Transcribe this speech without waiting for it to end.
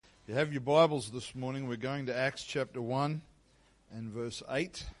You have your Bibles this morning. We're going to Acts chapter 1 and verse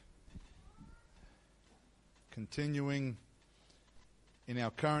 8. Continuing in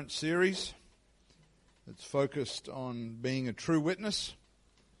our current series that's focused on being a true witness.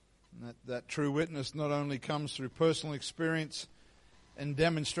 And that true witness not only comes through personal experience and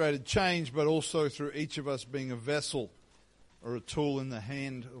demonstrated change, but also through each of us being a vessel or a tool in the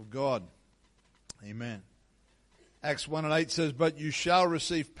hand of God. Amen. Acts 1 and 8 says, "But you shall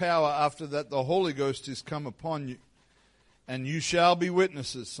receive power after that the Holy Ghost is come upon you, and you shall be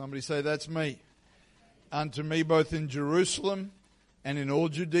witnesses." Somebody say, "That's me." "Unto me both in Jerusalem and in all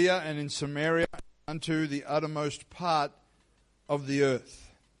Judea and in Samaria, unto the uttermost part of the earth."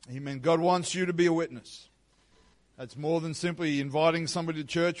 Amen. God wants you to be a witness. That's more than simply inviting somebody to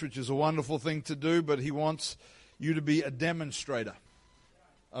church, which is a wonderful thing to do, but He wants you to be a demonstrator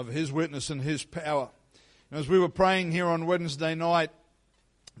of His witness and His power. As we were praying here on Wednesday night,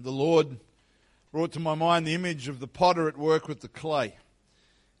 the Lord brought to my mind the image of the potter at work with the clay,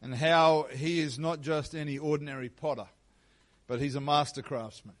 and how he is not just any ordinary potter, but he's a master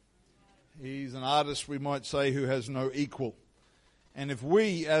craftsman. He's an artist, we might say, who has no equal. And if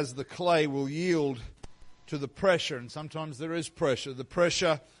we, as the clay, will yield to the pressure, and sometimes there is pressure, the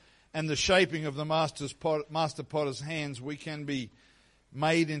pressure and the shaping of the master potter's hands, we can be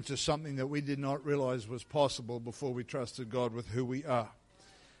made into something that we did not realize was possible before we trusted God with who we are.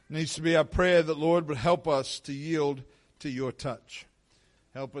 It needs to be our prayer that Lord would help us to yield to your touch.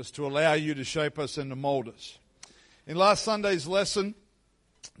 Help us to allow you to shape us and to mold us. In last Sunday's lesson,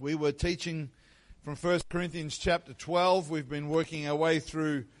 we were teaching from 1 Corinthians chapter 12. We've been working our way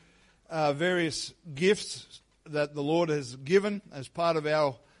through various gifts that the Lord has given as part of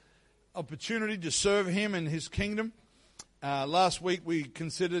our opportunity to serve Him in His kingdom. Last week we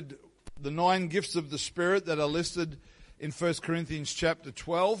considered the 9 gifts of the Spirit that are listed in 1 Corinthians chapter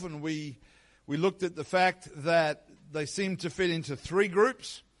 12, and we looked at the fact that they seem to fit into 3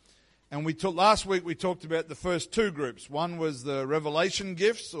 groups. And last week we talked about the first 2 groups. One was the revelation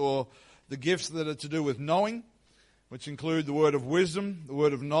gifts, or the gifts that are to do with knowing, which include the word of wisdom, the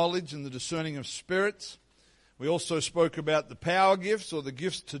word of knowledge, and the discerning of spirits. We also spoke about the power gifts, or the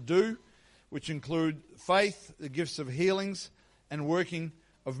gifts to do, which include faith, the gifts of healings, and working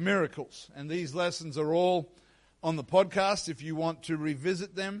of miracles. And these lessons are all on the podcast if you want to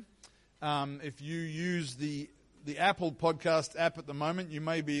revisit them. If you use the Apple podcast app at the moment, you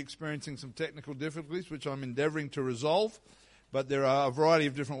may be experiencing some technical difficulties, which I'm endeavoring to resolve. But there are a variety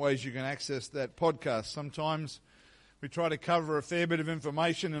of different ways you can access that podcast. Sometimes we try to cover a fair bit of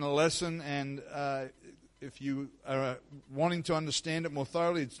information in a lesson, and if you are wanting to understand it more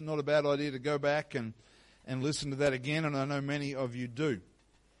thoroughly, it's not a bad idea to go back and listen to that again, and I know many of you do.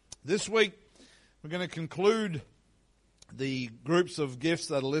 This week, we're going to conclude the groups of gifts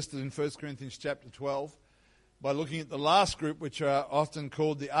that are listed in 1 Corinthians chapter 12 by looking at the last group, which are often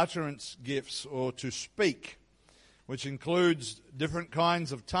called the utterance gifts, or to speak, which includes different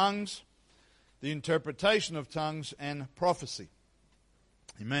kinds of tongues, the interpretation of tongues, and prophecy.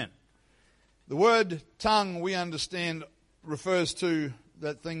 Amen. The word tongue, we understand, refers to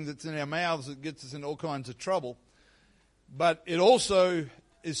that thing that's in our mouths that gets us in all kinds of trouble. But it also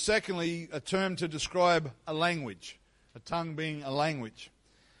is, secondly, a term to describe a language, a tongue being a language.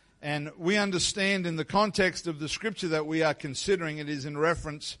 And we understand in the context of the scripture that we are considering, it is in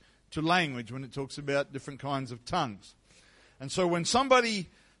reference to language when it talks about different kinds of tongues. And so when somebody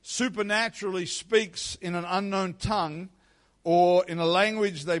supernaturally speaks in an unknown tongue, or in a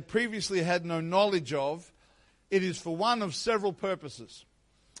language they previously had no knowledge of, it is for one of several purposes.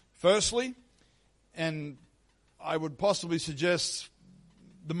 Firstly, and I would possibly suggest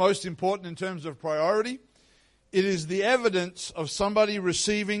the most important in terms of priority, it is the evidence of somebody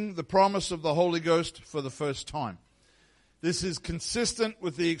receiving the promise of the Holy Ghost for the first time. This is consistent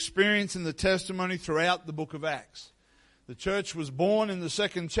with the experience and the testimony throughout the book of Acts. The church was born in the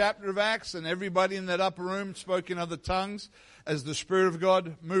 2nd chapter of Acts, and everybody in that upper room spoke in other tongues as the Spirit of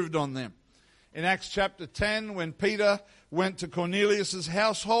God moved on them. In Acts chapter 10, when Peter went to Cornelius'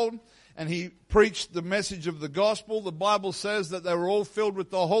 household and he preached the message of the gospel, the Bible says that they were all filled with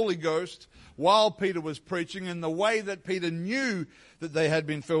the Holy Ghost while Peter was preaching, and the way that Peter knew that they had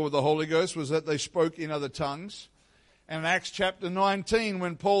been filled with the Holy Ghost was that they spoke in other tongues. And in Acts chapter 19,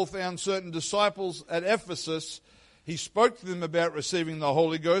 when Paul found certain disciples at Ephesus, he spoke to them about receiving the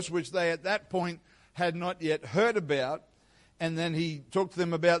Holy Ghost, which they at that point had not yet heard about. And then he talked to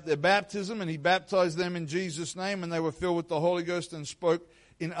them about their baptism, and he baptized them in Jesus' name, and they were filled with the Holy Ghost and spoke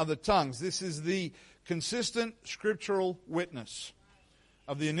in other tongues. This is the consistent scriptural witness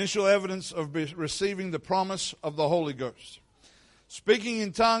of the initial evidence of receiving the promise of the Holy Ghost. Speaking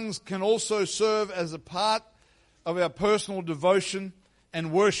in tongues can also serve as a part of our personal devotion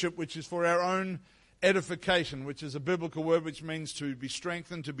and worship, which is for our own edification, which is a biblical word which means to be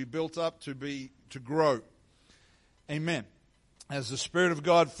strengthened, to be built up, to grow. Amen. As the Spirit of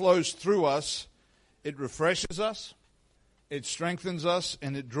God flows through us, it refreshes us, it strengthens us,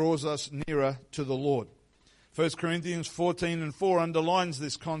 and it draws us nearer to the Lord. 1 Corinthians 14:4 underlines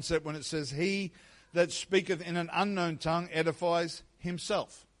this concept when it says, "He that speaketh in an unknown tongue edifies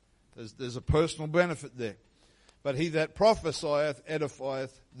himself." There's a personal benefit there. "But he that prophesieth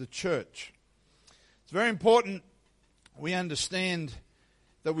edifieth the church." It's very important we understand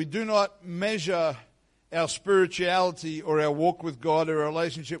that we do not measure our spirituality or our walk with God or our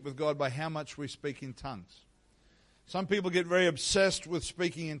relationship with God by how much we speak in tongues. Some people get very obsessed with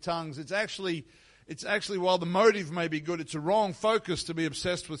speaking in tongues. It's actually, while the motive may be good, it's a wrong focus to be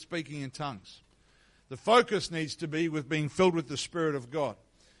obsessed with speaking in tongues. The focus needs to be with being filled with the Spirit of God.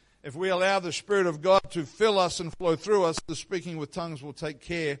 If we allow the Spirit of God to fill us and flow through us, the speaking with tongues will take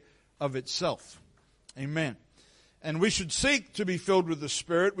care of itself. Amen. And we should seek to be filled with the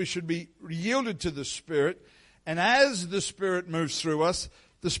Spirit. We should be yielded to the Spirit. And as the Spirit moves through us,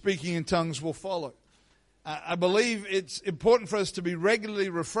 the speaking in tongues will follow. I believe it's important for us to be regularly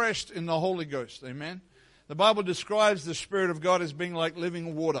refreshed in the Holy Ghost. Amen. The Bible describes the Spirit of God as being like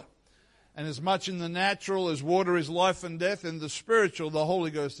living water. And as much in the natural as water is life and death, in the spiritual, the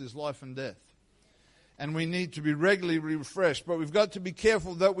Holy Ghost is life and death. And we need to be regularly refreshed. But we've got to be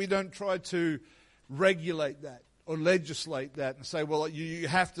careful that we don't try to regulate that or legislate that and say, well, you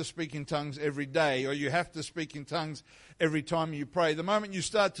have to speak in tongues every day, or you have to speak in tongues every time you pray. The moment you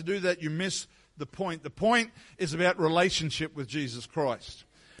start to do that, you miss the point. The point is about relationship with Jesus Christ.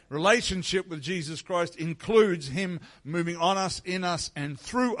 Relationship with Jesus Christ includes Him moving on us, in us, and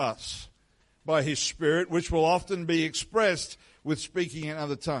through us by His Spirit, which will often be expressed with speaking in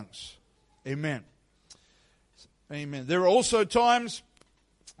other tongues. Amen. Amen. There are also times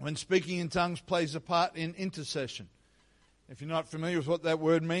when speaking in tongues plays a part in intercession. If you're not familiar with what that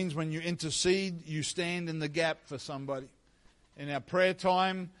word means, when you intercede, you stand in the gap for somebody. In our prayer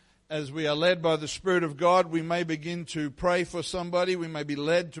time, as we are led by the Spirit of God, we may begin to pray for somebody. We may be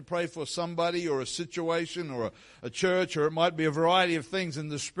led to pray for somebody or a situation or a church, or it might be a variety of things.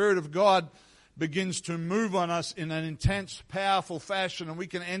 And the Spirit of God begins to move on us in an intense, powerful fashion. And we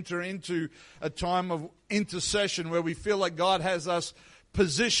can enter into a time of intercession where we feel like God has us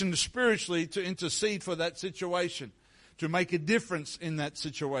positioned spiritually to intercede for that situation, to make a difference in that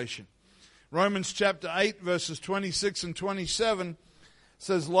situation. Romans chapter 8, verses 26 and 27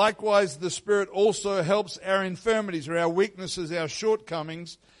 says, "Likewise the Spirit also helps our infirmities," or our weaknesses, our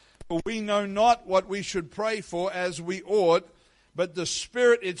shortcomings. "For we know not what we should pray for as we ought, but the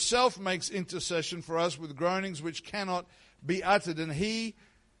Spirit itself makes intercession for us with groanings which cannot be uttered. And He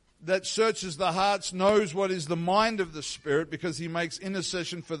that searches the hearts knows what is the mind of the Spirit, because He makes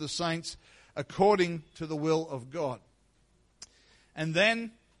intercession for the saints according to the will of God." And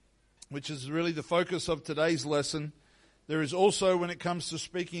then, which is really the focus of today's lesson, there is also, when it comes to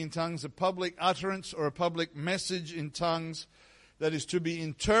speaking in tongues, a public utterance or a public message in tongues that is to be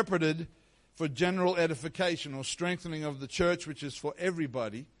interpreted for general edification or strengthening of the church, which is for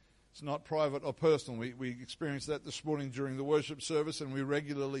everybody. It's not private or personal. We experienced that this morning during the worship service, and we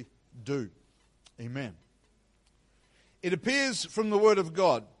regularly do. Amen. It appears from the Word of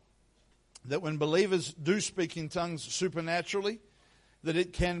God that when believers do speak in tongues supernaturally, that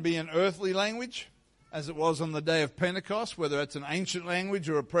it can be an earthly language, as it was on the day of Pentecost, whether it's an ancient language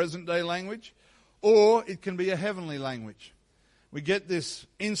or a present-day language, or it can be a heavenly language. We get this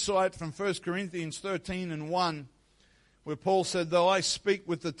insight from 1 Corinthians 13:1, where Paul said, "Though I speak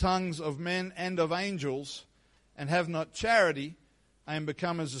with the tongues of men and of angels, and have not charity, I am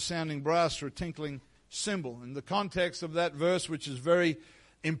become as a sounding brass or a tinkling cymbal." In the context of that verse, which is very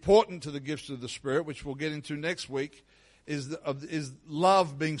important to the gifts of the Spirit, which we'll get into next week, is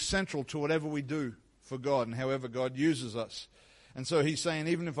love being central to whatever we do for God and however God uses us. And so he's saying,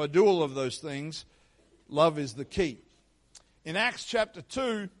 even if I do all of those things, love is the key. In Acts chapter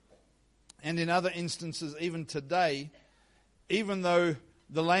 2, and in other instances even today, even though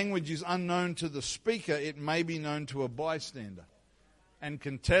the language is unknown to the speaker, it may be known to a bystander and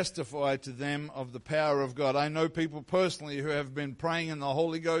can testify to them of the power of God. I know people personally who have been praying in the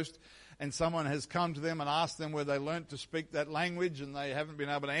Holy Ghost, and someone has come to them and asked them where they learnt to speak that language, and they haven't been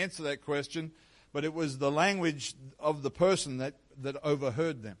able to answer that question, but it was the language of the person that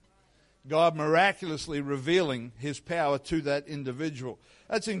overheard them. God miraculously revealing His power to that individual.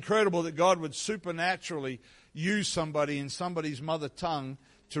 That's incredible that God would supernaturally use somebody in somebody's mother tongue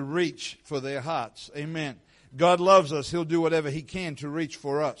to reach for their hearts. Amen. God loves us. He'll do whatever He can to reach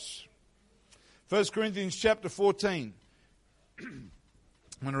for us. 1 Corinthians chapter 14. I'm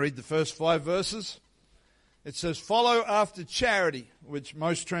going to read the first 5 verses. It says, follow after charity, which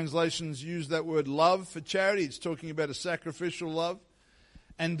most translations use that word love for charity. It's talking about a sacrificial love.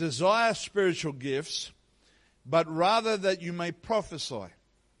 And desire spiritual gifts, but rather that you may prophesy.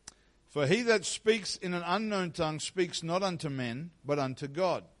 For he that speaks in an unknown tongue speaks not unto men, but unto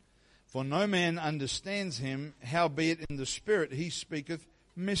God. For no man understands him, howbeit in the Spirit he speaketh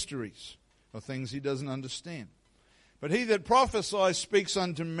mysteries, or things he doesn't understand. But he that prophesies speaks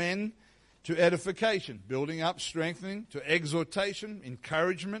unto men to edification, building up, strengthening, to exhortation,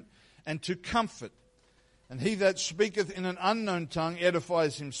 encouragement, and to comfort. And he that speaketh in an unknown tongue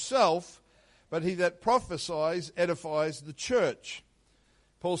edifies himself, but he that prophesies edifies the church.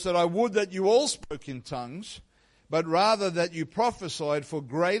 Paul said, I would that you all spoke in tongues, but rather that you prophesied, for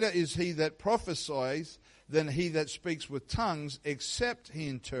greater is he that prophesies than he that speaks with tongues, except he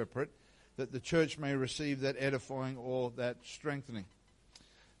interpret, that the church may receive that edifying or that strengthening.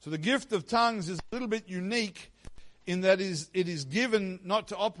 So the gift of tongues is a little bit unique in that it is given not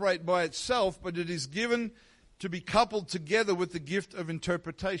to operate by itself, but it is given to be coupled together with the gift of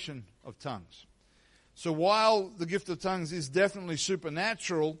interpretation of tongues. So while the gift of tongues is definitely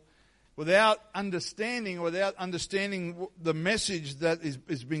supernatural, without understanding the message that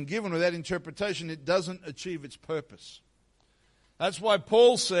is being given, without interpretation, it doesn't achieve its purpose. That's why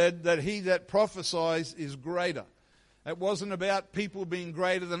Paul said that he that prophesies is greater. It wasn't about people being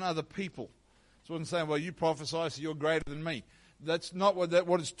greater than other people. So I wasn't saying, well, you prophesy, so you're greater than me. That's not what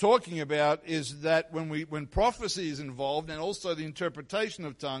it's talking about. Is that when prophecy is involved and also the interpretation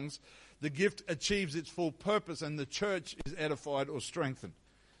of tongues, the gift achieves its full purpose and the church is edified or strengthened.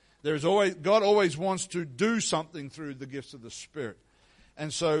 God always wants to do something through the gifts of the Spirit.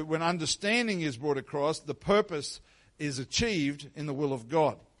 And so when understanding is brought across, the purpose is achieved in the will of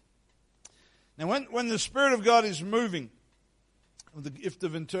God. Now when the Spirit of God is moving, the gift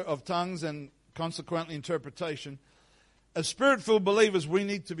of tongues and consequently interpretation, as Spirit-filled believers, we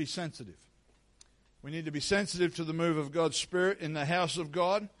need to be sensitive. We need to be sensitive to the move of God's Spirit in the house of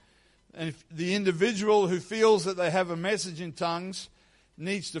God. And if the individual who feels that they have a message in tongues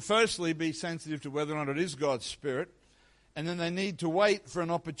needs to firstly be sensitive to whether or not it is God's Spirit, and then they need to wait for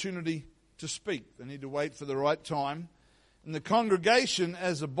an opportunity to speak. They need to wait for the right time. And the congregation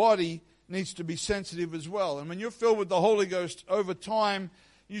as a body needs to be sensitive as well. And when you're filled with the Holy Ghost over time,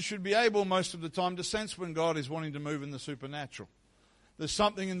 you should be able most of the time to sense when God is wanting to move in the supernatural. There's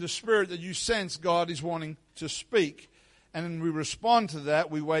something in the Spirit that you sense God is wanting to speak. And when we respond to that,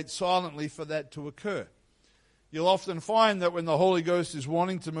 we wait silently for that to occur. You'll often find that when the Holy Ghost is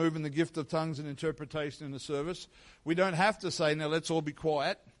wanting to move in the gift of tongues and interpretation in the service, we don't have to say, now let's all be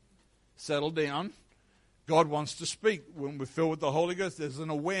quiet, settle down. God wants to speak. When we're filled with the Holy Ghost, there's an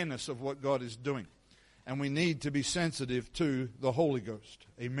awareness of what God is doing. And we need to be sensitive to the Holy Ghost.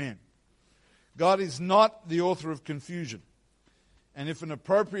 Amen. God is not the author of confusion. And if an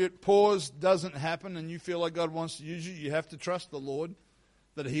appropriate pause doesn't happen and you feel like God wants to use you, you have to trust the Lord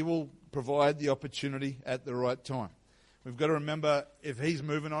that He will provide the opportunity at the right time. We've got to remember, if He's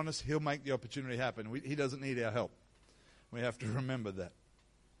moving on us, He'll make the opportunity happen. He doesn't need our help. We have to remember that.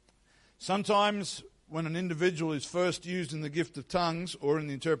 Sometimes when an individual is first used in the gift of tongues or in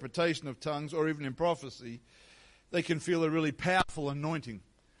the interpretation of tongues or even in prophecy, they can feel a really powerful anointing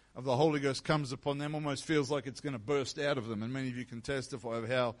of the Holy Ghost comes upon them, almost feels like it's going to burst out of them. And many of you can testify of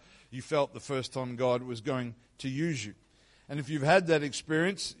how you felt the first time God was going to use you. And if you've had that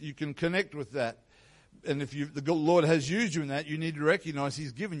experience, you can connect with that. And if the Lord has used you in that, you need to recognize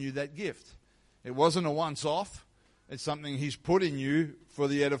He's given you that gift. It wasn't a once-off. It's something He's put in you for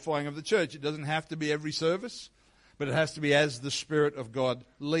the edifying of the church. It doesn't have to be every service, but it has to be as the Spirit of God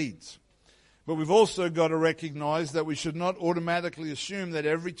leads. But we've also got to recognize that we should not automatically assume that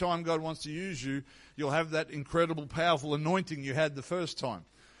every time God wants to use you, you'll have that incredible, powerful anointing you had the first time.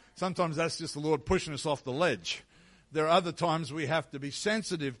 Sometimes that's just the Lord pushing us off the ledge. There are other times we have to be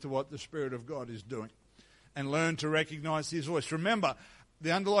sensitive to what the Spirit of God is doing and learn to recognize His voice. Remember,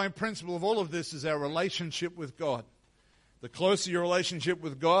 the underlying principle of all of this is our relationship with God. The closer your relationship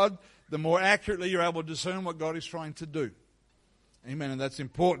with God, the more accurately you're able to discern what God is trying to do. Amen. And that's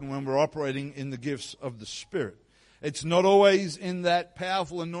important when we're operating in the gifts of the Spirit. It's not always in that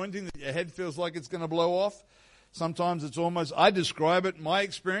powerful anointing that your head feels like it's going to blow off. Sometimes it's almost, I describe it, my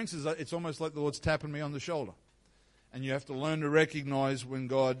experience is that it's almost like the Lord's tapping me on the shoulder. And you have to learn to recognize when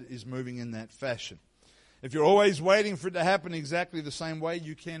God is moving in that fashion. If you're always waiting for it to happen exactly the same way,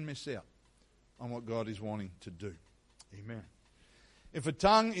 you can miss out on what God is wanting to do. Amen. If a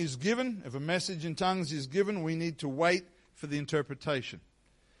tongue is given, if a message in tongues is given, we need to wait for the interpretation.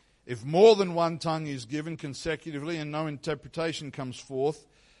 If more than one tongue is given consecutively and no interpretation comes forth,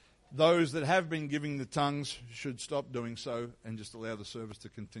 those that have been giving the tongues should stop doing so and just allow the service to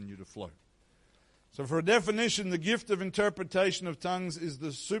continue to flow. So for a definition, the gift of interpretation of tongues is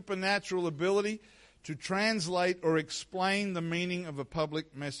the supernatural ability to translate or explain the meaning of a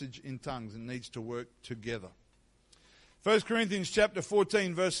public message in tongues. It needs to work together. 1 Corinthians chapter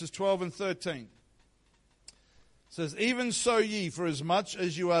 14, verses 12 and 13. Says, even so ye, for as much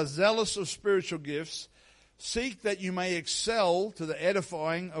as you are zealous of spiritual gifts, seek that you may excel to the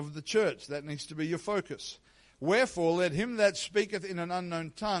edifying of the church. That needs to be your focus. Wherefore, let him that speaketh in an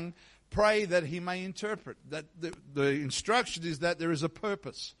unknown tongue pray that he may interpret. That the instruction is that there is a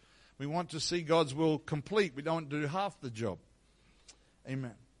purpose. We want to see God's will complete. We don't do half the job.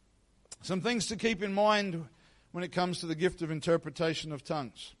 Amen. Some things to keep in mind when it comes to the gift of interpretation of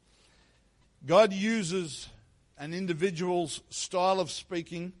tongues. God uses an individual's style of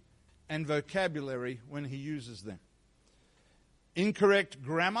speaking and vocabulary when he uses them. Incorrect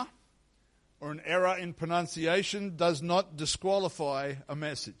grammar or an error in pronunciation does not disqualify a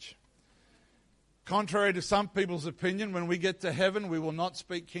message. Contrary to some people's opinion, when we get to heaven, we will not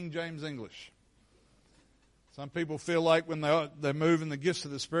speak King James English. Some people feel like when they move in the gifts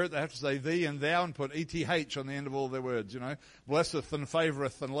of the Spirit, they have to say thee and thou and put ETH on the end of all their words, blesseth and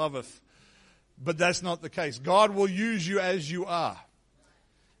favoreth and loveth. But that's not the case. God will use you as you are.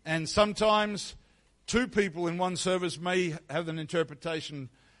 And sometimes two people in one service may have an interpretation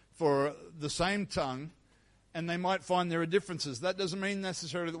for the same tongue, and they might find there are differences. That doesn't mean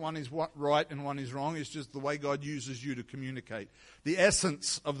necessarily that one is right and one is wrong. It's just the way God uses you to communicate. The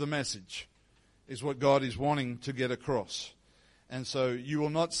essence of the message is what God is wanting to get across. And so you will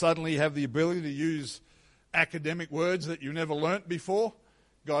not suddenly have the ability to use academic words that you never learnt before.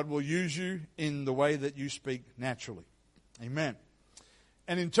 God will use you in the way that you speak naturally. Amen.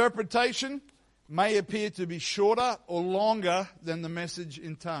 An interpretation may appear to be shorter or longer than the message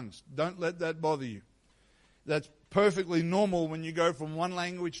in tongues. Don't let that bother you. That's perfectly normal when you go from one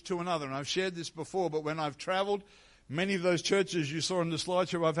language to another. And I've shared this before, but when I've traveled, many of those churches you saw in the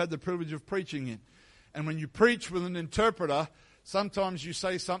slideshow, I've had the privilege of preaching in. And when you preach with an interpreter, sometimes you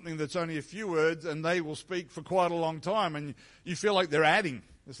say something that's only a few words and they will speak for quite a long time and you feel like they're adding.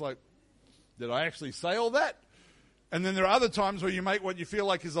 It's like, did I actually say all that? And then there are other times where you make what you feel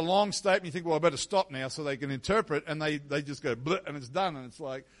like is a long statement. You think, well, I better stop now so they can interpret. And they just go, bleh, and it's done. And it's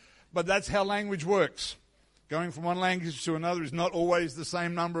like, but that's how language works. Going from one language to another is not always the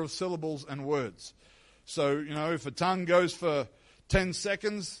same number of syllables and words. So, if a tongue goes for 10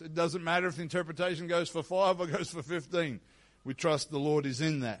 seconds, it doesn't matter if the interpretation goes for 5 or goes for 15. We trust the Lord is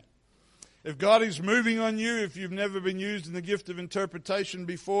in that. If God is moving on you, if you've never been used in the gift of interpretation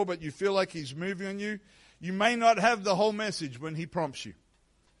before, but you feel like He's moving on you, you may not have the whole message when He prompts you.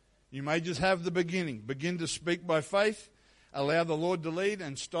 You may just have the beginning. Begin to speak by faith, allow the Lord to lead,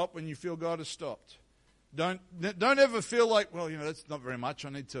 and stop when you feel God has stopped. Don't ever feel like, well, that's not very much. I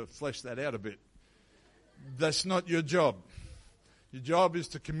need to flesh that out a bit. That's not your job. Your job is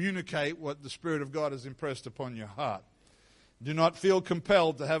to communicate what the Spirit of God has impressed upon your heart. Do not feel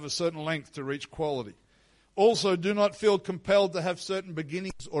compelled to have a certain length to reach quality. Also, do not feel compelled to have certain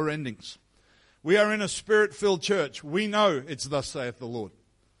beginnings or endings. We are in a Spirit-filled church. We know it's thus saith the Lord.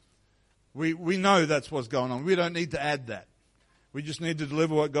 We know that's what's going on. We don't need to add that. We just need to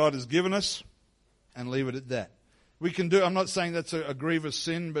deliver what God has given us and leave it at that. I'm not saying that's a grievous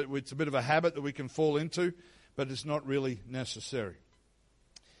sin, but it's a bit of a habit that we can fall into, but it's not really necessary.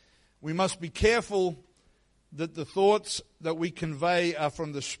 We must be careful that the thoughts that we convey are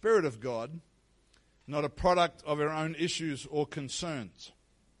from the Spirit of God, not a product of our own issues or concerns.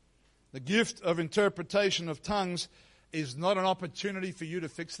 The gift of interpretation of tongues is not an opportunity for you to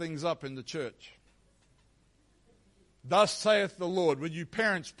fix things up in the church. Thus saith the Lord. Would you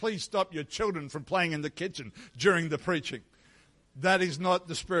parents please stop your children from playing in the kitchen during the preaching? That is not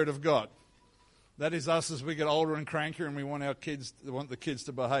the Spirit of God. That is us as we get older and crankier and we want the kids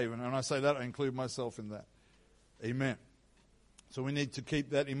to behave. And when I say that, I include myself in that. Amen. So we need to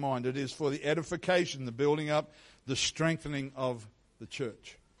keep that in mind. It is for the edification, the building up, the strengthening of the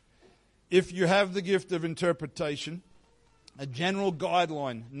church. If you have the gift of interpretation, a general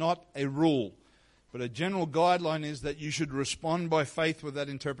guideline, not a rule, but a general guideline is that you should respond by faith with that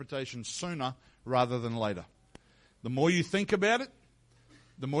interpretation sooner rather than later. The more you think about it,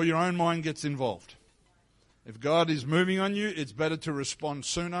 the more your own mind gets involved. If God is moving on you, it's better to respond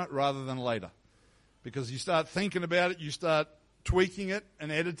sooner rather than later. Because you start thinking about it, you start tweaking it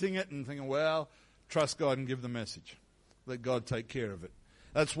and editing it and thinking, well, trust God and give the message. let God take care of it.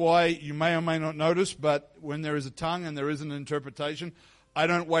 That's why you may or may not notice, but when there is a tongue and there is an interpretation, I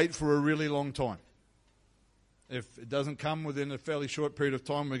don't wait for a really long time. If it doesn't come within a fairly short period of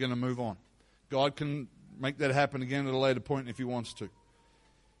time, we're going to move on. God can make that happen again at a later point if He wants to.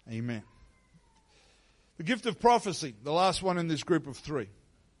 Amen. The gift of prophecy, the last one in this group of three.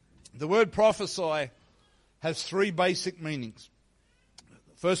 The word prophesy has three basic meanings.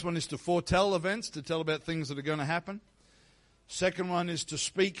 The first one is to foretell events, to tell about things that are going to happen. Second one is to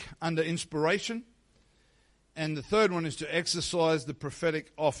speak under inspiration. And the third one is to exercise the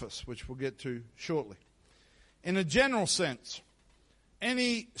prophetic office, which we'll get to shortly. In a general sense,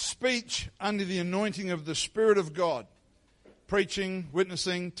 any speech under the anointing of the Spirit of God, preaching,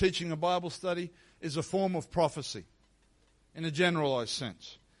 witnessing, teaching a Bible study, is a form of prophecy in a generalized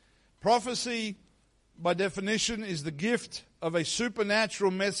sense. Prophecy, by definition, is the gift of a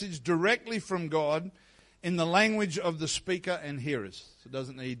supernatural message directly from God in the language of the speaker and hearers. So it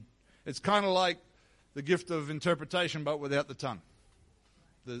doesn't need, it's kind of like the gift of interpretation but without the tongue.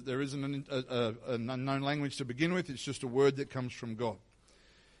 There isn't an unknown language to begin with, it's just a word that comes from God.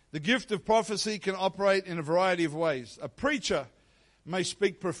 The gift of prophecy can operate in a variety of ways. A preacher may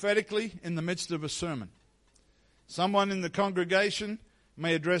speak prophetically in the midst of a sermon. Someone in the congregation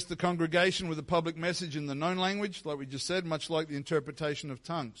may address the congregation with a public message in the known language, like we just said, much like the interpretation of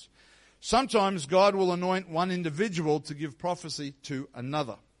tongues. Sometimes God will anoint one individual to give prophecy to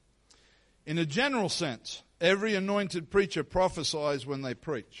another. In a general sense, every anointed preacher prophesies when they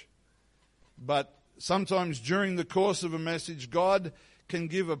preach. But sometimes during the course of a message, God can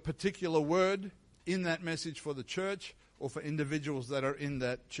give a particular word in that message for the church or for individuals that are in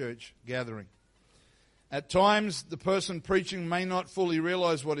that church gathering. At times, the person preaching may not fully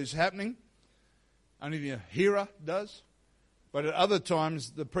realize what is happening. Only the hearer does. But at other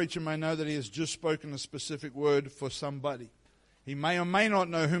times, the preacher may know that he has just spoken a specific word for somebody. He may or may not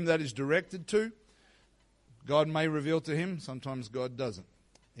know whom that is directed to. God may reveal to him. Sometimes God doesn't.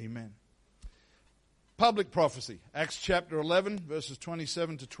 Amen. Public prophecy. Acts chapter 11, verses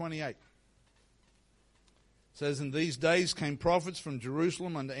 27 to 28. It says, "In these days came prophets from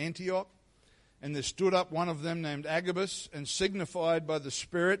Jerusalem unto Antioch, and there stood up one of them named Agabus, and signified by the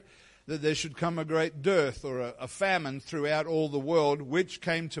Spirit that there should come a great dearth or a famine throughout all the world, which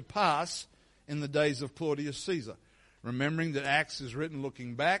came to pass in the days of Claudius Caesar." Remembering that Acts is written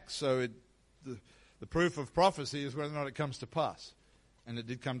looking back, so the proof of prophecy is whether or not it comes to pass. And it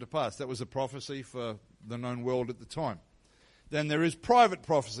did come to pass. That was a prophecy for the known world at the time. Then there is private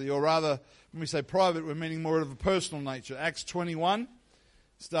prophecy, or rather, when we say private, we're meaning more of a personal nature. Acts 21,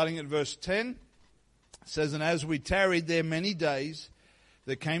 starting at verse 10, says, "And as we tarried there many days,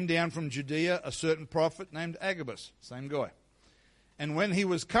 there came down from Judea a certain prophet named Agabus," same guy. "And when he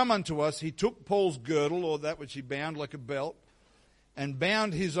was come unto us, he took Paul's girdle," or that which he bound like a belt, "and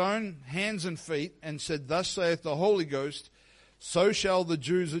bound his own hands and feet, and said, Thus saith the Holy Ghost, So shall the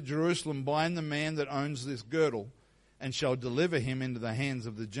Jews at Jerusalem bind the man that owns this girdle, and shall deliver him into the hands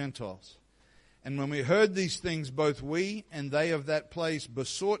of the Gentiles. And when we heard these things, both we and they of that place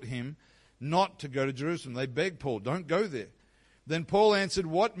besought him not to go to Jerusalem." They begged Paul, "Don't go there." Then Paul answered,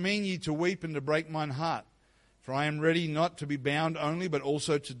 "What mean ye to weep and to break mine heart? For I am ready not to be bound only, but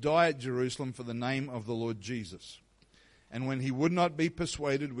also to die at Jerusalem for the name of the Lord Jesus." And when he would not be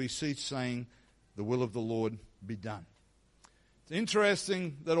persuaded, we ceased, saying, "The will of the Lord be done." It's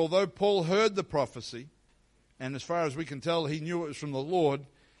interesting that although Paul heard the prophecy, and as far as we can tell, he knew it was from the Lord,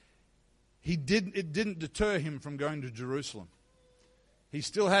 it didn't deter him from going to Jerusalem. He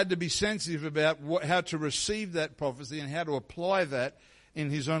still had to be sensitive about how to receive that prophecy and how to apply that in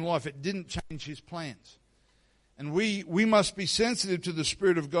his own life. It didn't change his plans. And we must be sensitive to the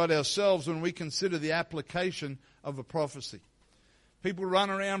Spirit of God ourselves when we consider the application of a prophecy. People run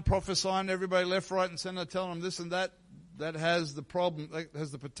around prophesying to everybody left, right, and center, telling them this and that. That has the problem, that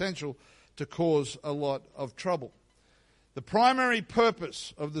has the potential to cause a lot of trouble. The primary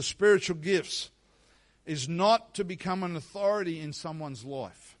purpose of the spiritual gifts is not to become an authority in someone's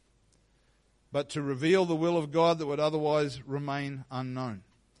life, but to reveal the will of God that would otherwise remain unknown.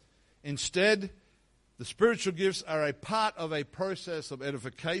 Instead, the spiritual gifts are a part of a process of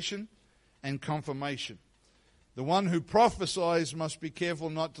edification and confirmation. The one who prophesies must be careful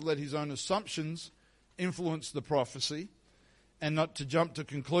not to let his own assumptions influence the prophecy, and not to jump to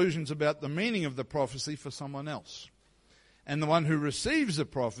conclusions about the meaning of the prophecy for someone else. And the one who receives a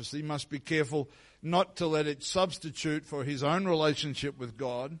prophecy must be careful not to let it substitute for his own relationship with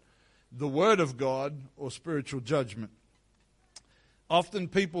God, the Word of God, or spiritual judgment. Often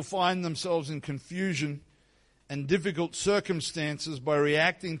people find themselves in confusion and difficult circumstances by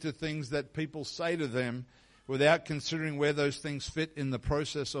reacting to things that people say to them without considering where those things fit in the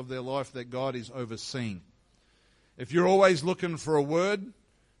process of their life that God is overseeing. If you're always looking for a word,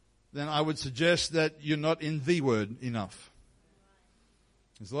 then I would suggest that you're not in the word enough.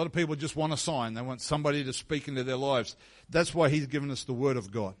 There's a lot of people just want a sign. They want somebody to speak into their lives. That's why He's given us the Word of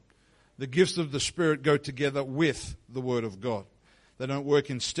God. The gifts of the Spirit go together with the Word of God. They don't work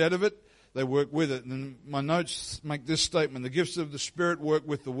instead of it. They work with it. And my notes make this statement. The gifts of the Spirit work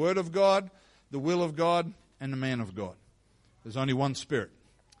with the Word of God, the will of God, and the man of God. There's only one Spirit.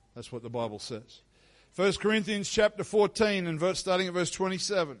 That's what the Bible says. 1 Corinthians chapter 14 and starting at verse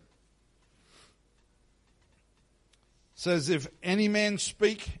 27. Says, if any man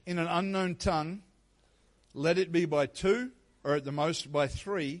speak in an unknown tongue, let it be by two, or at the most by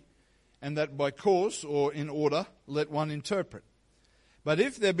three, and that by course, or in order, let one interpret. But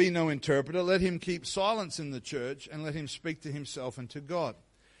if there be no interpreter, let him keep silence in the church, and let him speak to himself and to God.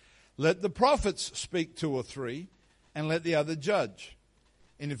 Let the prophets speak two or three, and let the other judge.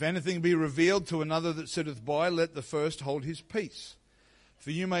 And if anything be revealed to another that sitteth by, let the first hold his peace. For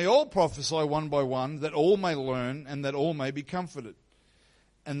you may all prophesy one by one, that all may learn, and that all may be comforted.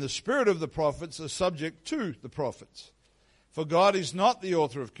 And the spirit of the prophets are subject to the prophets. For God is not the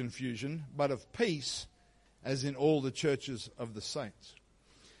author of confusion, but of peace, as in all the churches of the saints.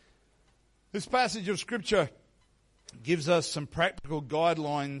 This passage of Scripture gives us some practical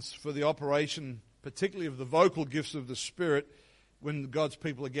guidelines for the operation, particularly of the vocal gifts of the Spirit, when God's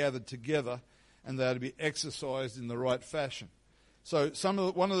people are gathered together, and they are to be exercised in the right fashion. So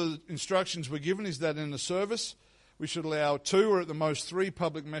one of the instructions we're given is that in the service, we should allow 2 or at the most 3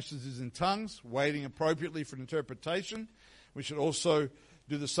 public messages in tongues, waiting appropriately for interpretation. We should also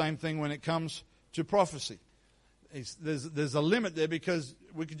do the same thing when it comes to prophecy. There's a limit there, because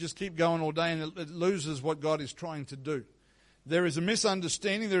we could just keep going all day and it loses what God is trying to do. There is a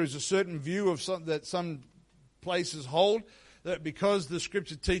misunderstanding. There is a certain view of that some places hold, that because the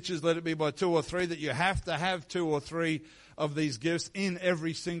Scripture teaches, let it be by 2 or 3, that you have to have 2 or 3 of these gifts in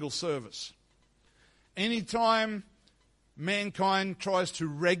every single service. Anytime mankind tries to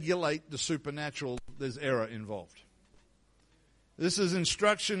regulate the supernatural, there's error involved. This is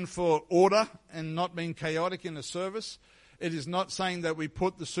instruction for order and not being chaotic in a service. It is not saying that we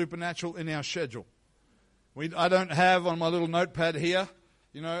put the supernatural in our schedule. I don't have on my little notepad here,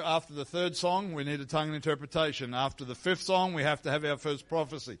 after the 3rd song, we need a tongue and interpretation. After the 5th song, we have to have our first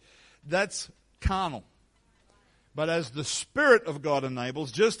prophecy. That's carnal. But as the Spirit of God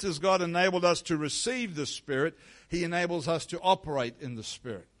enables, just as God enabled us to receive the Spirit, He enables us to operate in the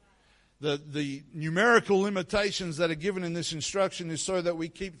Spirit. The numerical limitations that are given in this instruction is so that we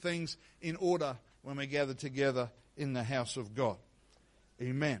keep things in order when we gather together in the house of God.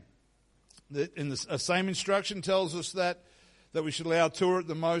 Amen. The same instruction tells us that we should allow 2 or at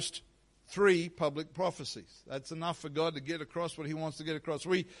the most 3 public prophecies. That's enough for God to get across what He wants to get across.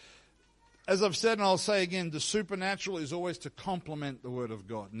 As I've said, and I'll say again, the supernatural is always to complement the Word of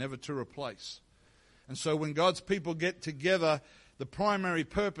God, never to replace. And so when God's people get together, the primary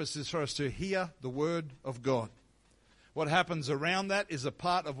purpose is for us to hear the Word of God. What happens around that is a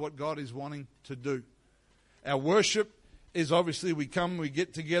part of what God is wanting to do. Our worship is obviously we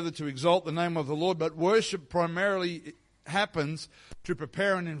get together to exalt the name of the Lord, but worship primarily happens to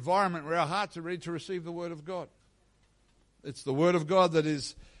prepare an environment where our hearts are ready to receive the Word of God. It's the Word of God that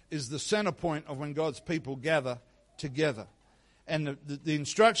is the center point of when God's people gather together. And the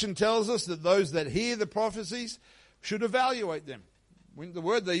instruction tells us that those that hear the prophecies should evaluate them. The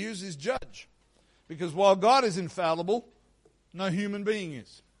word they use is judge. Because while God is infallible, no human being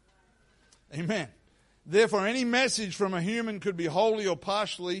is. Amen. Therefore, any message from a human could be wholly or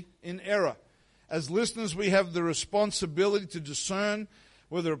partially in error. As listeners, we have the responsibility to discern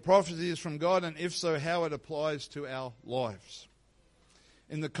whether a prophecy is from God, and if so, how it applies to our lives.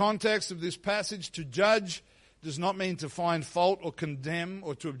 In the context of this passage, to judge does not mean to find fault or condemn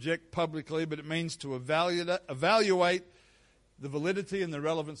or to object publicly, but it means to evaluate the validity and the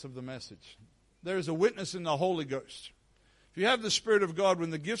relevance of the message. There is a witness in the Holy Ghost. If you have the Spirit of God,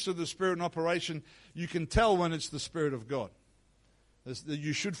 when the gifts of the Spirit in operation, you can tell when it's the Spirit of God.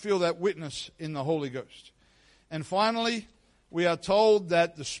 You should feel that witness in the Holy Ghost. And finally, we are told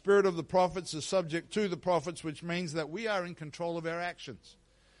that the spirit of the prophets is subject to the prophets, which means that we are in control of our actions.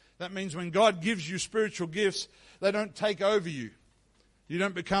 That means when God gives you spiritual gifts, they don't take over you. You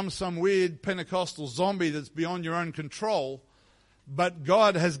don't become some weird Pentecostal zombie that's beyond your own control. But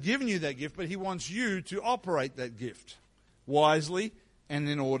God has given you that gift, but He wants you to operate that gift wisely and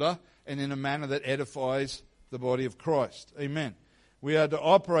in order and in a manner that edifies the body of Christ. Amen. We are to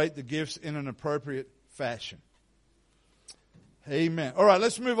operate the gifts in an appropriate fashion. Amen. All right,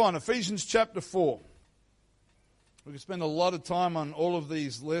 let's move on. Ephesians chapter 4. We could spend a lot of time on all of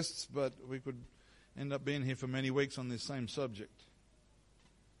these lists, but we could end up being here for many weeks on this same subject.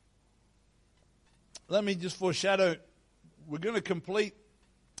 Let me just foreshadow, we're going to complete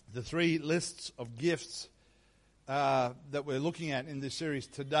the 3 lists of gifts that we're looking at in this series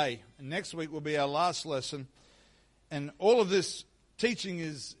today. And next week will be our last lesson. And all of this teaching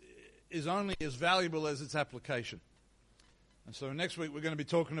is only as valuable as its application. And so next week we're going to be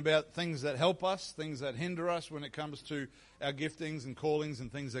talking about things that help us, things that hinder us when it comes to our giftings and callings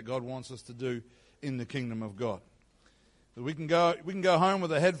and things that God wants us to do in the kingdom of God. So we can go home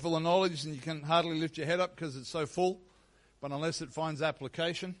with a head full of knowledge and you can hardly lift your head up because it's so full. But unless it finds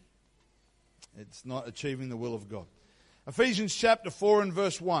application, it's not achieving the will of God. Ephesians chapter 4 and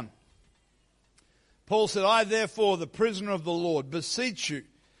verse 1. Paul said, I therefore, the prisoner of the Lord, beseech you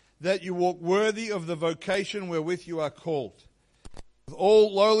that you walk worthy of the vocation wherewith you are called, with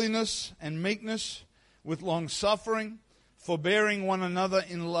all lowliness and meekness, with long suffering, forbearing one another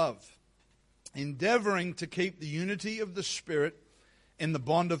in love, endeavoring to keep the unity of the Spirit in the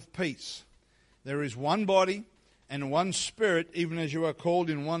bond of peace. There is one body and one Spirit, even as you are called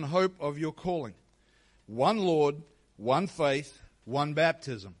in one hope of your calling. One Lord, one faith, one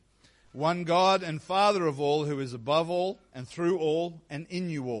baptism, one God and Father of all, who is above all and through all and in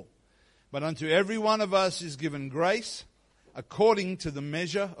you all. But unto every one of us is given grace according to the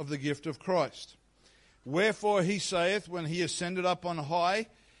measure of the gift of Christ. Wherefore he saith, when he ascended up on high,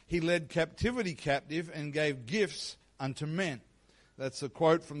 he led captivity captive and gave gifts unto men. That's a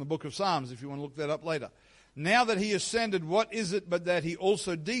quote from the book of Psalms, if you want to look that up later. Now that he ascended, what is it but that he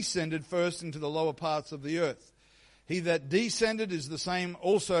also descended first into the lower parts of the earth? He that descended is the same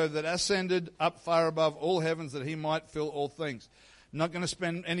also that ascended up far above all heavens, that he might fill all things. I'm not going to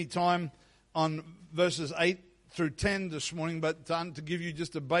spend any time on verses 8 through 10 this morning, but to give you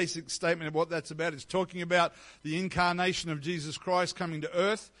just a basic statement of what that's about. It's talking about the incarnation of Jesus Christ coming to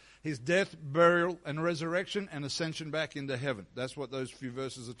earth, his death, burial, and resurrection, and ascension back into heaven. That's what those few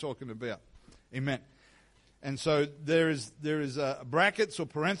verses are talking about. Amen. And so there is brackets or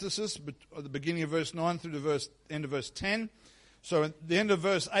parenthesis at the beginning of verse 9 through the end of verse 10. So at the end of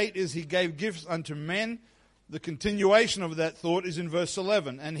verse 8 is he gave gifts unto men. The continuation of that thought is in verse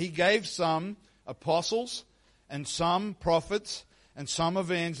 11. And he gave some apostles, and some prophets, and some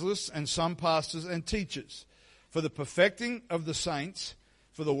evangelists, and some pastors and teachers, for the perfecting of the saints,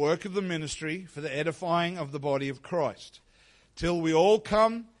 for the work of the ministry, for the edifying of the body of Christ, till we all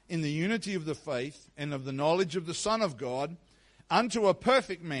come in the unity of the faith and of the knowledge of the Son of God, unto a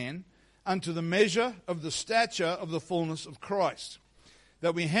perfect man, unto the measure of the stature of the fullness of Christ,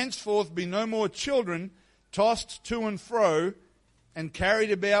 that we henceforth be no more children, tossed to and fro, and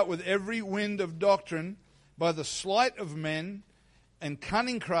carried about with every wind of doctrine, by the sleight of men, and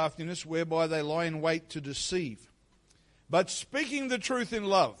cunning craftiness, whereby they lie in wait to deceive. But speaking the truth in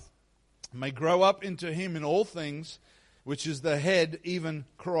love, may grow up into him in all things, which is the head, even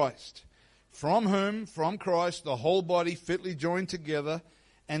Christ, from whom, from Christ, the whole body fitly joined together,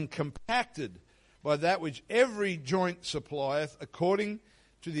 and compacted by that which every joint supplieth, according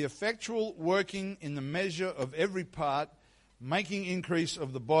to the effectual working in the measure of every part, making increase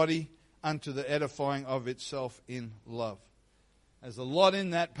of the body unto the edifying of itself in love. There's a lot in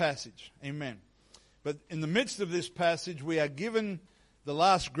that passage. Amen. But in the midst of this passage, we are given the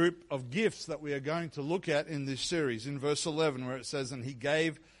last group of gifts that we are going to look at in this series, in verse 11, where it says, and he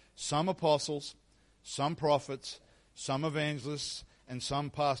gave some apostles, some prophets, some evangelists, and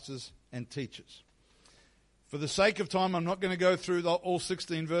some pastors and teachers. For the sake of time, I'm not going to go through all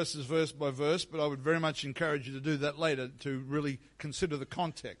 16 verses verse by verse, but I would very much encourage you to do that later to really consider the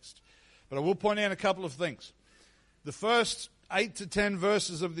context. But I will point out a couple of things. The first 8 to 10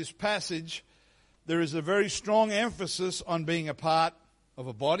 verses of this passage, there is a very strong emphasis on being a part of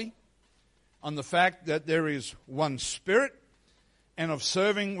a body, on the fact that there is one Spirit, and of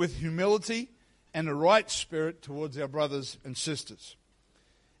serving with humility and a right spirit towards our brothers and sisters.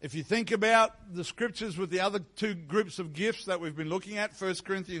 If you think about the scriptures with the other two groups of gifts that we've been looking at, 1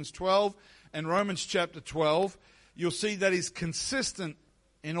 Corinthians 12 and Romans chapter 12, you'll see that is consistent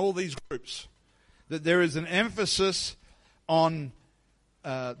in all these groups. That there is an emphasis on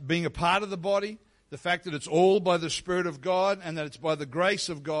being a part of the body, the fact that it's all by the Spirit of God, and that it's by the grace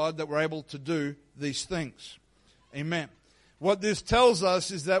of God that we're able to do these things. Amen. What this tells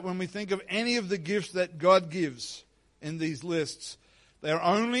us is that when we think of any of the gifts that God gives in these lists, they're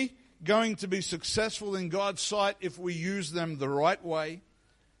only going to be successful in God's sight if we use them the right way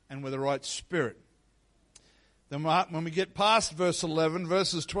and with the right spirit. Then when we get past verse 11,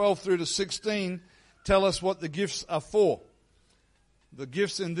 verses 12 through to 16 tell us what the gifts are for. The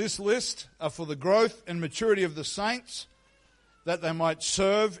gifts in this list are for the growth and maturity of the saints, that they might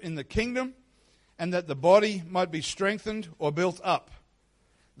serve in the kingdom, and that the body might be strengthened or built up.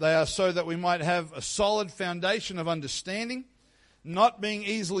 They are so that we might have a solid foundation of understanding, not being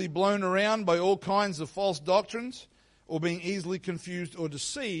easily blown around by all kinds of false doctrines, or being easily confused or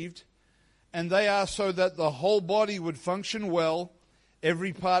deceived. And they are so that the whole body would function well,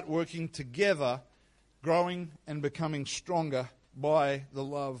 every part working together, growing and becoming stronger by the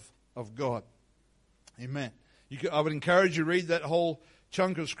love of God. Amen. I would encourage you to read that whole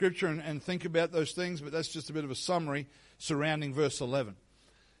chunk of Scripture and think about those things, but that's just a bit of a summary surrounding verse 11.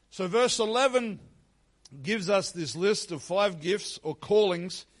 So verse 11 gives us this list of 5 gifts or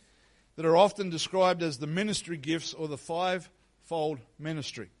callings that are often described as the ministry gifts or the fivefold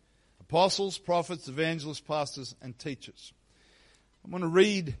ministry. Apostles, prophets, evangelists, pastors, and teachers. I'm going to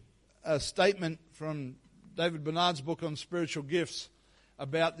read a statement from David Bernard's book on spiritual gifts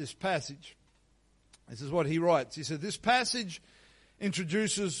about this passage. This is what he writes. He said, this passage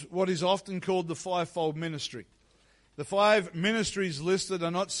introduces what is often called the fivefold ministry. The 5 ministries listed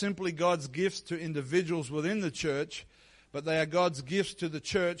are not simply God's gifts to individuals within the church, but they are God's gifts to the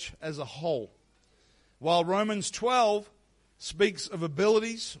church as a whole. While Romans 12 speaks of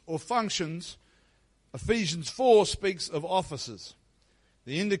abilities or functions, Ephesians 4 speaks of offices.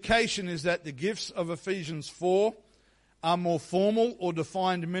 The indication is that the gifts of Ephesians 4 are more formal or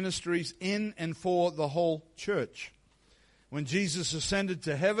defined ministries in and for the whole church. When Jesus ascended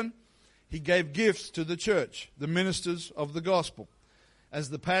to heaven, he gave gifts to the church, the ministers of the gospel. As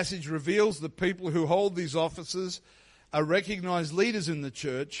the passage reveals, the people who hold these offices are recognized leaders in the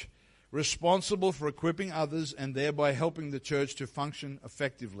church, responsible for equipping others and thereby helping the church to function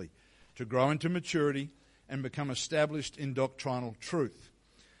effectively, to grow into maturity and become established in doctrinal truth.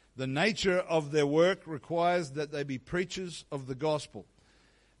 The nature of their work requires that they be preachers of the gospel.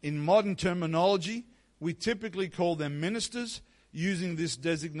 In modern terminology, we typically call them ministers, using this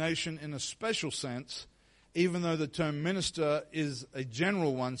designation in a special sense, even though the term minister is a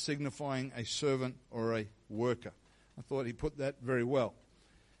general one signifying a servant or a worker. I thought he put that very well.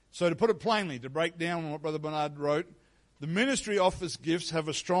 So to put it plainly, to break down what Brother Bernard wrote, the ministry office gifts have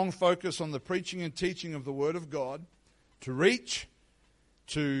a strong focus on the preaching and teaching of the Word of God, to reach,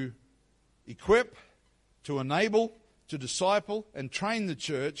 to equip, to enable, to disciple, and train the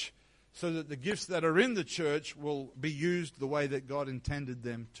church so that the gifts that are in the church will be used the way that God intended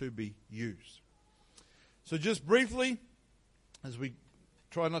them to be used. So just briefly, as we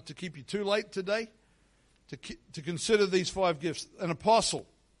try not to keep you too late today, to consider these 5 gifts. An apostle.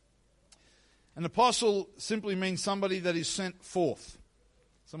 An apostle simply means somebody that is sent forth.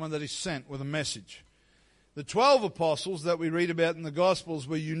 Someone that is sent with a message. The 12 apostles that we read about in the Gospels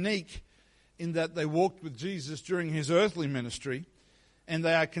were unique in that they walked with Jesus during his earthly ministry, and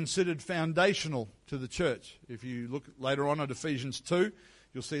they are considered foundational to the church. If you look later on at Ephesians 2,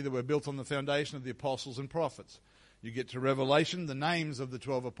 you'll see that we're built on the foundation of the apostles and prophets. You get to Revelation, the names of the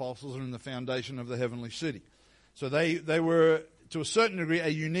 12 apostles are in the foundation of the heavenly city. So they were, to a certain degree, a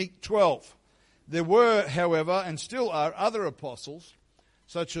unique 12. There were, however, and still are, other apostles,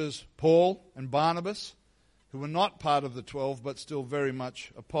 such as Paul and Barnabas, who were not part of the 12, but still very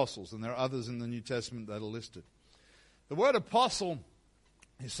much apostles. And there are others in the New Testament that are listed. The word apostle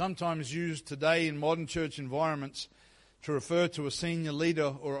is sometimes used today in modern church environments to refer to a senior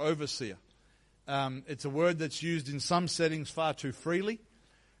leader or overseer. It's a word that's used in some settings far too freely.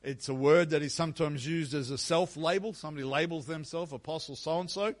 It's a word that is sometimes used as a self-label. Somebody labels themselves apostle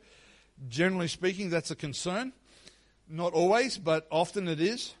so-and-so. Generally speaking, that's a concern. Not always, but often it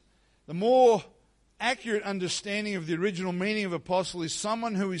is. The more accurate understanding of the original meaning of apostle is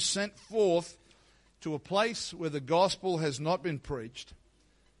someone who is sent forth to a place where the gospel has not been preached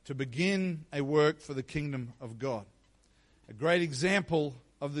to begin a work for the kingdom of God. A great example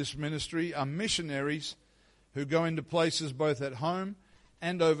of this ministry are missionaries who go into places both at home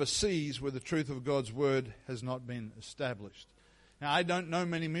and overseas where the truth of God's word has not been established. Now, I don't know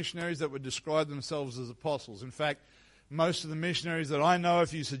many missionaries that would describe themselves as apostles. In fact, most of the missionaries that I know,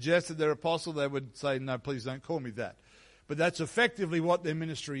 if you suggested they're apostle, they would say, no, please don't call me that. But that's effectively what their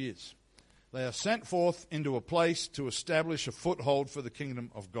ministry is. They are sent forth into a place to establish a foothold for the kingdom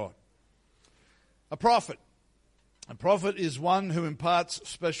of God. A prophet. A prophet is one who imparts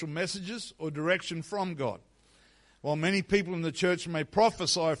special messages or direction from God. While many people in the church may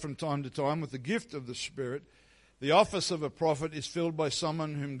prophesy from time to time with the gift of the Spirit, the office of a prophet is filled by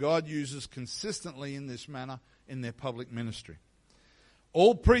someone whom God uses consistently in this manner in their public ministry.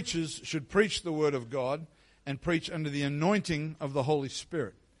 All preachers should preach the word of God and preach under the anointing of the Holy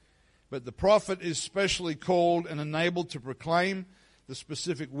Spirit. But the prophet is specially called and enabled to proclaim the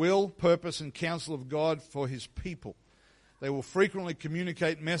specific will, purpose, and counsel of God for His people. They will frequently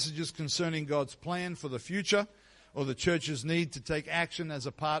communicate messages concerning God's plan for the future or the church's need to take action as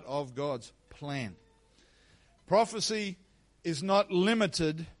a part of God's plan. Prophecy is not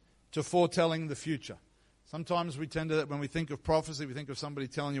limited to foretelling the future. Sometimes we tend to, when we think of prophecy, we think of somebody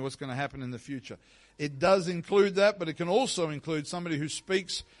telling you what's going to happen in the future. It does include that, but it can also include somebody who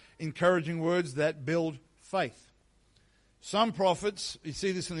speaks encouraging words that build faith. Some prophets, you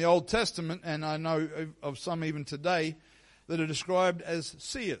see this in the Old Testament, and I know of some even today, that are described as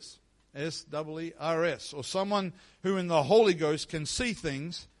seers, S-E-E-R-S, or someone who in the Holy Ghost can see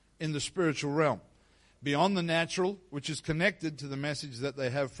things in the spiritual realm, beyond the natural, which is connected to the message that they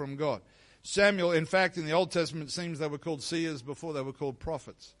have from God. Samuel, in fact, in the Old Testament, it seems they were called seers before they were called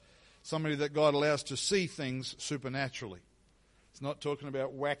prophets. Somebody that God allows to see things supernaturally. It's not talking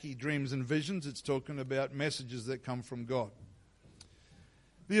about wacky dreams and visions. It's talking about messages that come from God.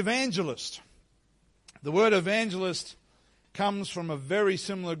 The evangelist. The word evangelist comes from a very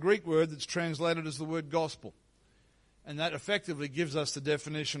similar Greek word that's translated as the word gospel. And that effectively gives us the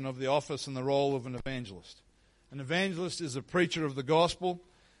definition of the office and the role of an evangelist. An evangelist is a preacher of the gospel,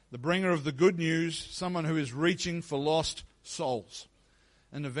 the bringer of the good news, someone who is reaching for lost souls.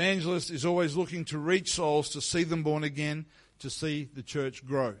 An evangelist is always looking to reach souls, to see them born again, to see the church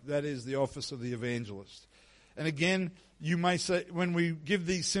grow. That is the office of the evangelist. And again, you may say, when we give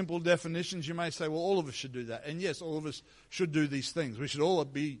these simple definitions, you may say, well, all of us should do that. And yes, all of us should do these things. We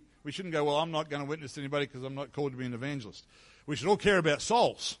shouldn't go, well, I'm not going to witness to anybody because I'm not called to be an evangelist. We should all care about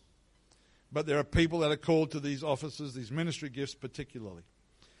souls. But there are people that are called to these offices, these ministry gifts particularly.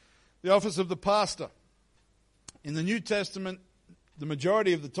 The office of the pastor. In the New Testament, the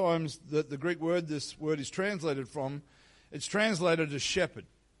majority of the times that the Greek word this word is translated from, it's translated as shepherd.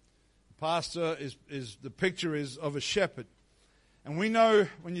 Pastor is the picture is of a shepherd. And we know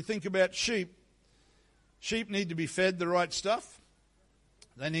when you think about sheep need to be fed the right stuff.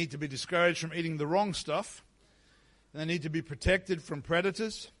 They need to be discouraged from eating the wrong stuff. They need to be protected from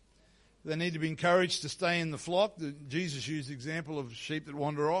predators. They need to be encouraged to stay in the flock. Jesus used the example of sheep that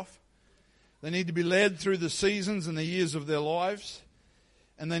wander off. They need to be led through the seasons and the years of their lives.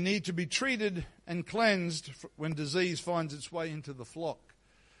 And they need to be treated and cleansed when disease finds its way into the flock.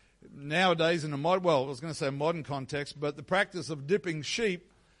 Nowadays, in a modern context, but the practice of dipping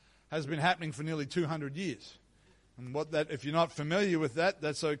sheep has been happening for nearly 200 years. And if you're not familiar with that,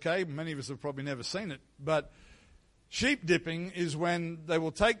 that's okay. Many of us have probably never seen it. But sheep dipping is when they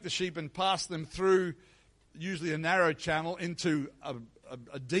will take the sheep and pass them through usually a narrow channel into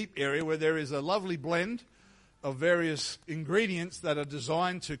a deep area where there is a lovely blend of various ingredients that are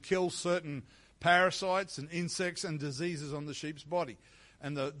designed to kill certain parasites and insects and diseases on the sheep's body.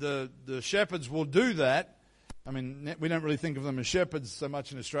 And the shepherds will do that. I mean, we don't really think of them as shepherds so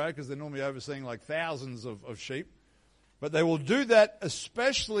much in Australia because they're normally overseeing like thousands of sheep. But they will do that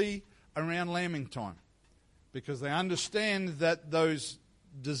especially around lambing time because they understand that those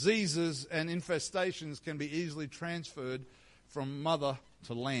diseases and infestations can be easily transferred from mother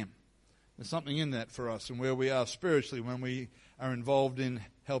to lamb. There's something in that for us and where we are spiritually when we are involved in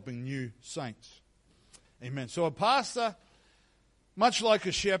helping new saints. Amen. So a pastor, much like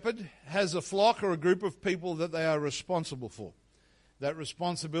a shepherd, has a flock or a group of people that they are responsible for. That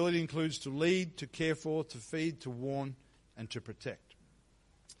responsibility includes to lead, to care for, to feed, to warn, and to protect.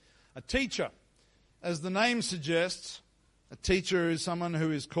 A teacher, as the name suggests, a teacher is someone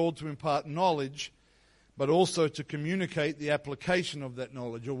who is called to impart knowledge, but also to communicate the application of that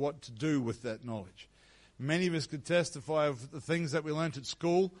knowledge or what to do with that knowledge. Many of us could testify of the things that we learnt at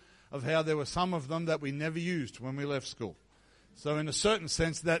school, of how there were some of them that we never used when we left school. So in a certain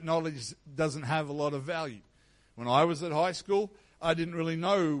sense, that knowledge doesn't have a lot of value. When I was at high school, I didn't really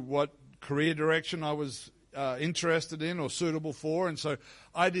know what career direction I was interested in or suitable for. And so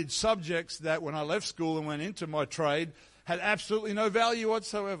I did subjects that when I left school and went into my trade had absolutely no value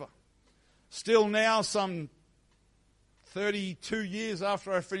whatsoever. Still now, some 32 years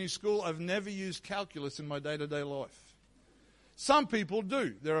after I finished school, I've never used calculus in my day-to-day life. Some people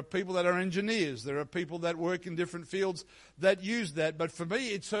do. There are people that are engineers. There are people that work in different fields that use that. But for me,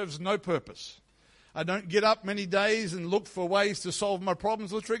 it serves no purpose. I don't get up many days and look for ways to solve my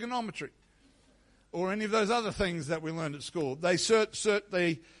problems with trigonometry or any of those other things that we learned at school. They fit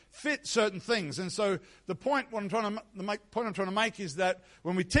certain things. And so the point I'm trying to make is that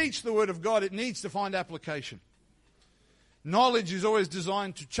when we teach the Word of God, it needs to find application. Knowledge is always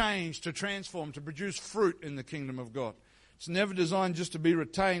designed to change, to transform, to produce fruit in the kingdom of God. It's never designed just to be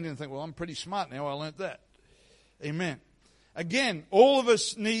retained and think, well, I'm pretty smart now, I learnt that. Amen. Again, all of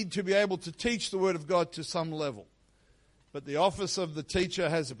us need to be able to teach the Word of God to some level. but the office of the teacher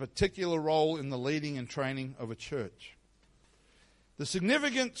has a particular role in the leading and training of a church. The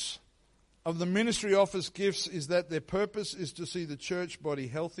significance of the ministry office gifts is that their purpose is to see the church body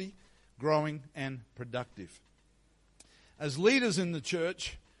healthy, growing, and productive. As leaders in the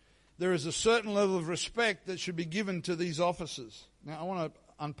church, there is a certain level of respect that should be given to these offices. Now, I want to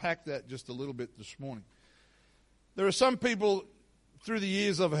unpack that just a little bit this morning. There are some people, through the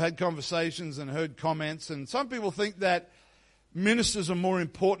years I've had conversations and heard comments, and some people think that ministers are more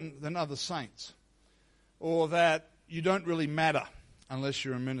important than other saints, or that you don't really matter unless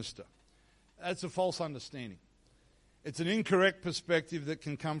you're a minister. That's a false understanding. It's an incorrect perspective that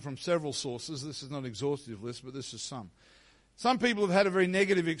can come from several sources. This is not an exhaustive list, but this is some. Some people have had a very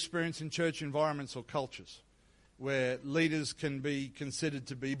negative experience in church environments or cultures where leaders can be considered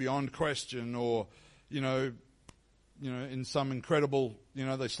to be beyond question, or, in some incredible,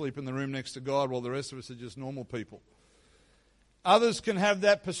 they sleep in the room next to God while the rest of us are just normal people. Others can have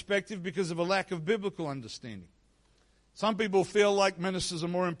that perspective because of a lack of biblical understanding. Some people feel like ministers are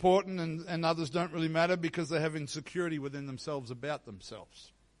more important and others don't really matter because they have insecurity within themselves about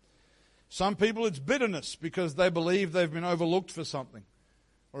themselves. Some people, it's bitterness because they believe they've been overlooked for something,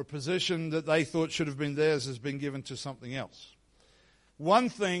 or a position that they thought should have been theirs has been given to something else. One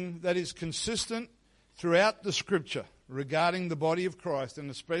thing that is consistent throughout the Scripture regarding the body of Christ,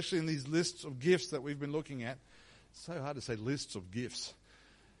 and especially in these lists of gifts that we've been looking at, it's so hard to say lists of gifts.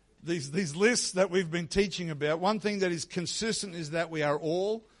 These lists that we've been teaching about, one thing that is consistent is that we are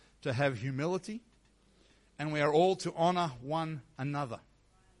all to have humility, and we are all to honor one another.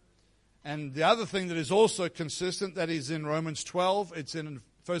 And the other thing that is also consistent, that is in Romans 12, it's in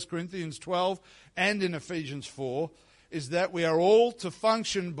 1 Corinthians 12, and in Ephesians 4, is that we are all to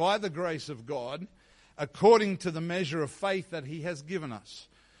function by the grace of God according to the measure of faith that He has given us.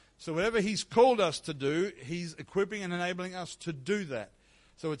 So whatever He's called us to do, He's equipping and enabling us to do that.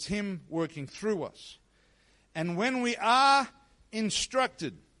 So it's Him working through us. And when we are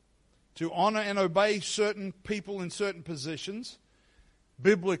instructed to honor and obey certain people in certain positions,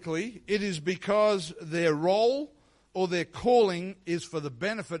 biblically, it is because their role or their calling is for the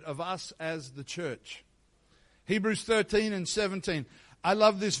benefit of us as the church. Hebrews 13 and 17. I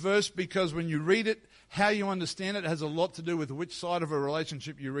love this verse because when you read it, how you understand it has a lot to do with which side of a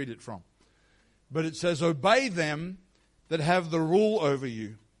relationship you read it from. But it says, obey them that have the rule over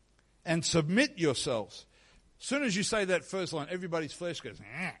you, and submit yourselves. As soon as you say that first line, everybody's flesh goes,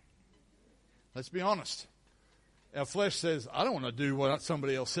 eh. Let's be honest. Our flesh says, I don't want to do what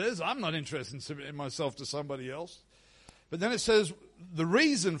somebody else says. I'm not interested in submitting myself to somebody else. But then it says, the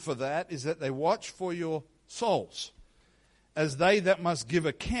reason for that is that they watch for your souls, as they that must give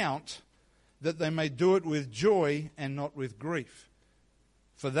account, that they may do it with joy and not with grief.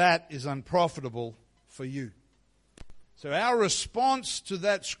 For that is unprofitable for you. So our response to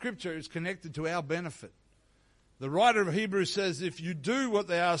that scripture is connected to our benefit. The writer of Hebrews says if you do what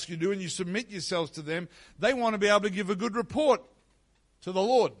they ask you to do and you submit yourselves to them, they want to be able to give a good report to the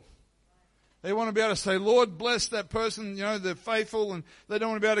Lord. They want to be able to say, Lord, bless that person, they're faithful, and they don't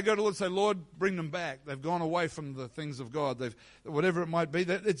want to be able to go to the Lord and say, Lord, bring them back. They've gone away from the things of God. Whatever it might be,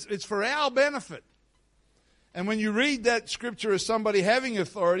 it's for our benefit. And when you read that scripture as somebody having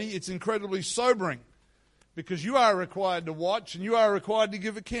authority, it's incredibly sobering. Because you are required to watch and you are required to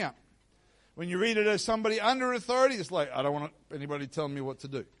give account. When you read it as somebody under authority, it's like, I don't want anybody telling me what to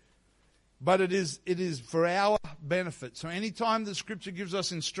do. But it is for our benefit. So anytime the Scripture gives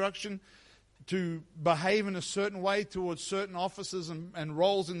us instruction to behave in a certain way towards certain offices and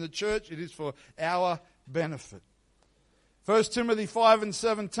roles in the church, it is for our benefit. 1 Timothy 5 and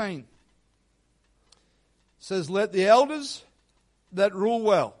 17 says, let the elders that rule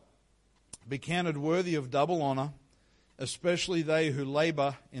well be counted worthy of double honor, especially they who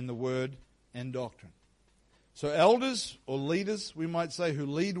labor in the word and doctrine. So elders or leaders, we might say, who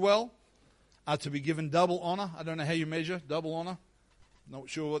lead well, are to be given double honor. I don't know how you measure double honor. Not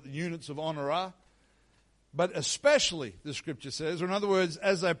sure what the units of honor are. But especially, the Scripture says, or in other words,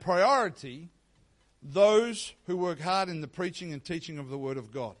 as a priority, those who work hard in the preaching and teaching of the Word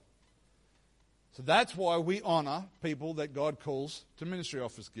of God. So that's why we honor people that God calls to ministry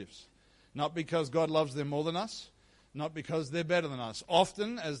office gifts. Not because God loves them more than us, not because they're better than us.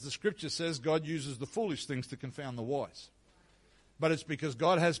 Often, as the Scripture says, God uses the foolish things to confound the wise. But it's because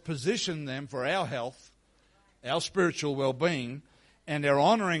God has positioned them for our health, our spiritual well-being, and our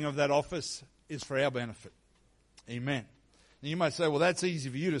honoring of that office is for our benefit. Amen. Now you might say, well, that's easy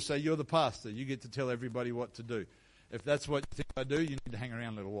for you to say. You're the pastor. You get to tell everybody what to do. If that's what you think I do, you need to hang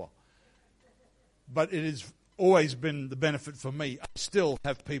around a little while. But it has always been the benefit for me. I still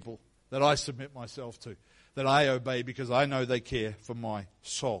have people that I submit myself to. that I obey because I know they care for my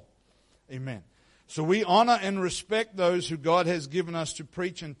soul. Amen. So we honor and respect those who God has given us to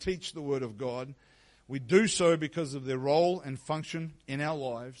preach and teach the Word of God. We do so because of their role and function in our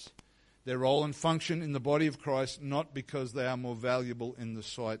lives, their role and function in the body of Christ, not because they are more valuable in the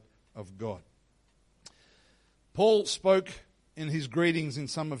sight of God. Paul spoke in his greetings in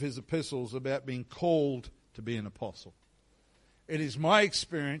some of his epistles about being called to be an apostle. It is my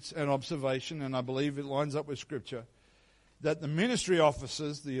experience and observation, and I believe it lines up with Scripture, that the ministry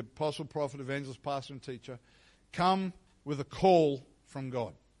officers, the apostle, prophet, evangelist, pastor, and teacher, come with a call from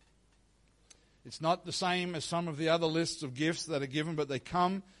God. It's not the same as some of the other lists of gifts that are given, but they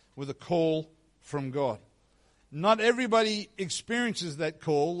come with a call from God. Not everybody experiences that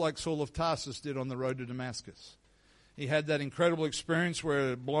call like Saul of Tarsus did on the road to Damascus. He had that incredible experience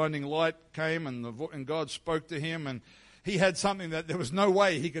where a blinding light came and God spoke to him, and he had something that there was no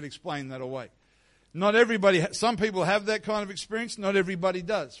way he could explain that away. Not everybody, some people have that kind of experience, not everybody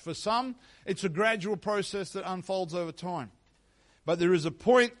does. For some, it's a gradual process that unfolds over time. But there is a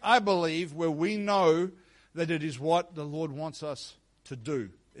point, I believe, where we know that it is what the Lord wants us to do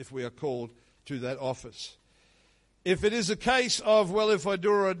if we are called to that office. If it is a case of, well, if I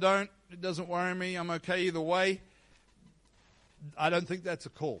do or I don't, it doesn't worry me, I'm okay either way, I don't think that's a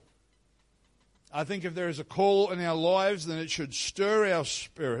call. I think if there is a call in our lives, then it should stir our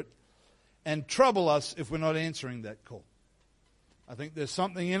spirit and trouble us if we're not answering that call. I think there's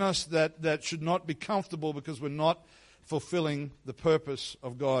something in us that should not be comfortable because we're not fulfilling the purpose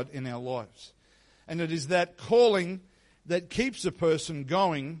of God in our lives. And it is that calling that keeps a person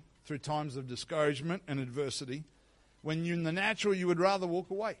going through times of discouragement and adversity, when in the natural you would rather walk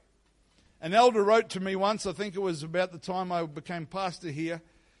away. An elder wrote to me once, I think it was about the time I became pastor here,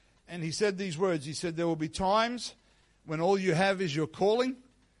 and he said these words. He said, there will be times when all you have is your calling, and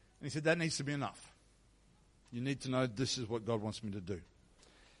he said that needs to be enough. You need to know this is what God wants me to do.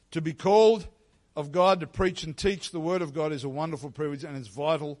 To be called of God to preach and teach the Word of God is a wonderful privilege, and it's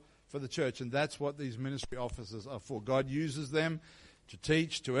vital for the church, and that's what these ministry officers are for. God uses them to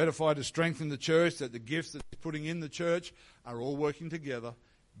teach, to edify, to strengthen the church, that the gifts that He's putting in the church are all working together,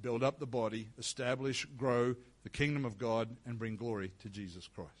 build up the body, establish, grow the kingdom of God, and bring glory to Jesus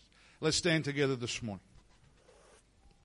Christ. Let's stand together this morning.